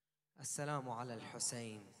السلام على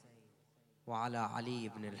الحسين وعلى علي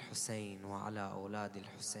بن الحسين وعلى أولاد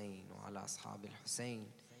الحسين وعلى أصحاب الحسين،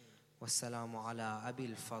 والسلام على أبي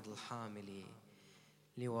الفضل حامل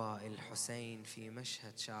لواء الحسين في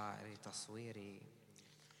مشهد شاعري تصويري.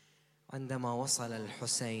 عندما وصل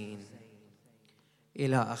الحسين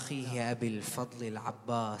إلى أخيه أبي الفضل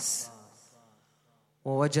العباس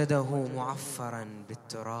ووجده معفرا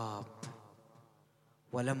بالتراب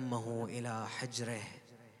ولمه إلى حجره،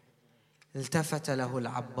 التفت له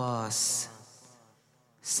العباس: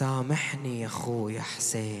 سامحني يا أخوي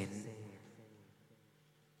حسين،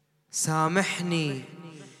 سامحني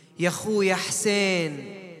يا أخوي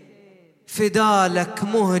حسين، فدالك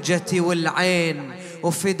مهجتي والعين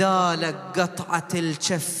وفدالك قطعة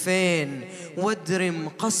الشفين، وادري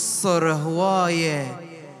مقصر هواية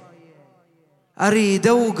أريد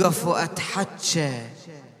أوقف وأتحجى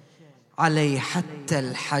علي حتى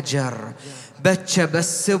الحجر، بتشى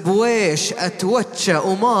بس بويش أتوتشى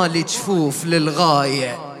ومالي جفوف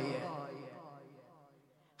للغاية،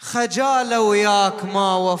 خجالة وياك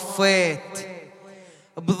ما وفيت،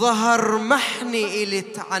 بظهر محني إلي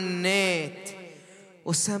تعنيت،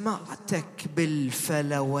 وسمعتك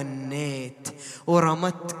بالفلا ونيت،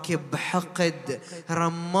 ورمتك بحقد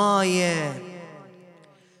رماية،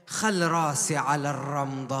 خل راسي على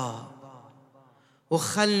الرمضة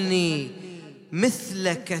وخلني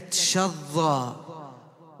مثلك اتشظى،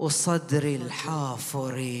 وصدري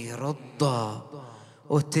الحافر يرضى،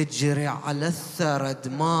 وتجري على الثرى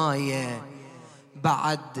دماية،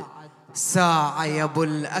 بعد ساعة يا ابو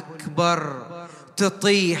الأكبر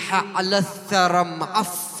تطيح على الثرى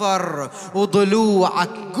معفر، وضلوعك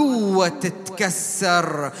قوة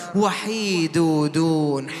تتكسر، وحيد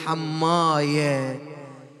ودون حماية،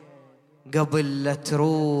 قبل لا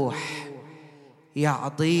تروح يا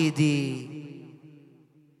عضيدي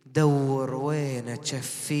دور وين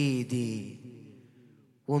جفيدي،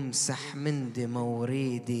 وامسح من دمى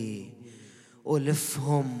وريدي،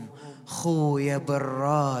 ولفهم خويا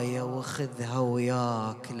بالراية، وخذها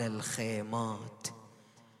وياك للخيمات،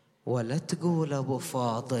 ولا تقول ابو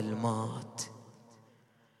فاضل مات،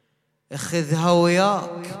 اخذها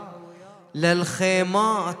وياك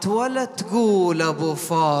للخيمات، ولا تقول ابو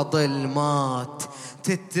فاضل مات،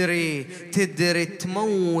 تدري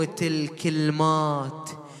تموت الكلمات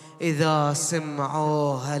إذا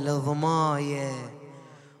سمعوها الضماية،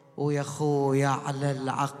 ويا خويا على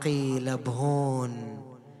العقيلة بهون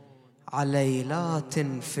علي لا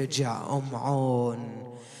تنفجع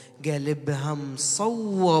عون، قلبها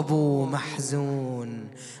مصوب ومحزون،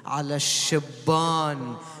 على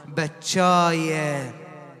الشبان بتشاية،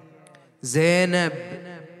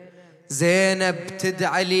 زينب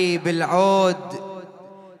تدعي لي بالعود،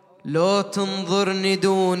 لو تنظرني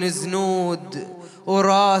دون زنود،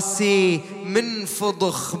 وراسي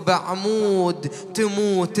منفضخ بعمود،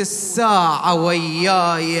 تموت الساعة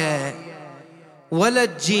وياي، ولا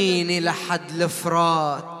تجيني لحد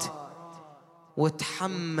الفرات،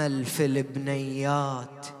 وتحمل في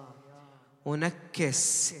البنيات،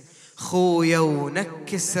 ونكس خويا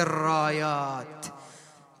ونكس الرايات،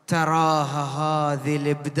 تراها هذه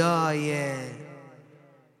البداية،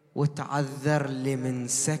 وتعذر لي من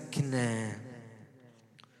سكنة،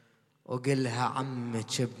 وقلها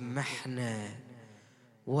عمك بمحنة،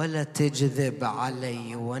 ولا تجذب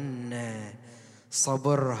علي ونة،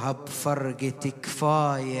 صبرها بفرقتي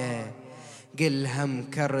كفاية، قلها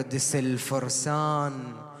مكردس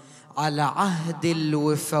الفرسان على عهد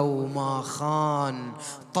الوفا وما خان،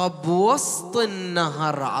 طب وسط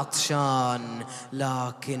النهر عطشان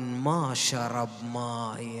لكن ما شرب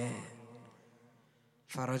مايه.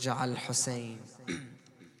 فرجع الحسين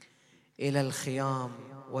إلى الخيام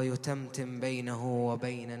ويتمتم بينه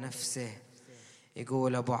وبين نفسه،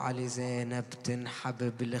 يقول أبو علي: زينب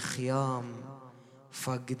تنحب بالخيام،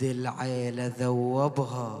 فقد العيلة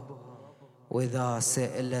ذوبها، وإذا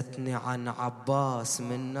سألتني عن عباس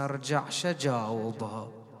من نرجع شجاوبها.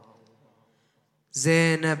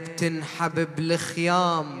 زينب تنحب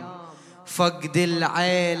بالخيام، فقد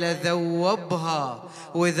العيلة ذوبها،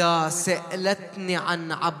 وإذا سألتني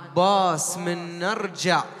عن عباس من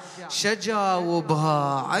نرجع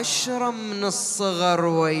شجاوبها، 10 من الصغر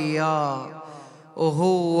وياه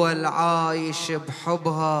وهو العايش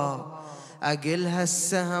بحبها، أقلها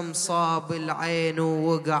السهم صاب العين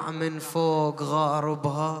ووقع من فوق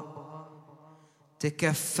غاربها،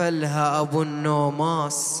 تكفلها أبو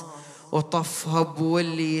النوماس وطفها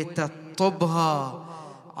بولية الطبها،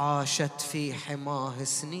 عاشت في حماه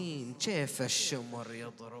سنين كيف الشمر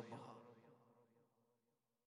يضربها.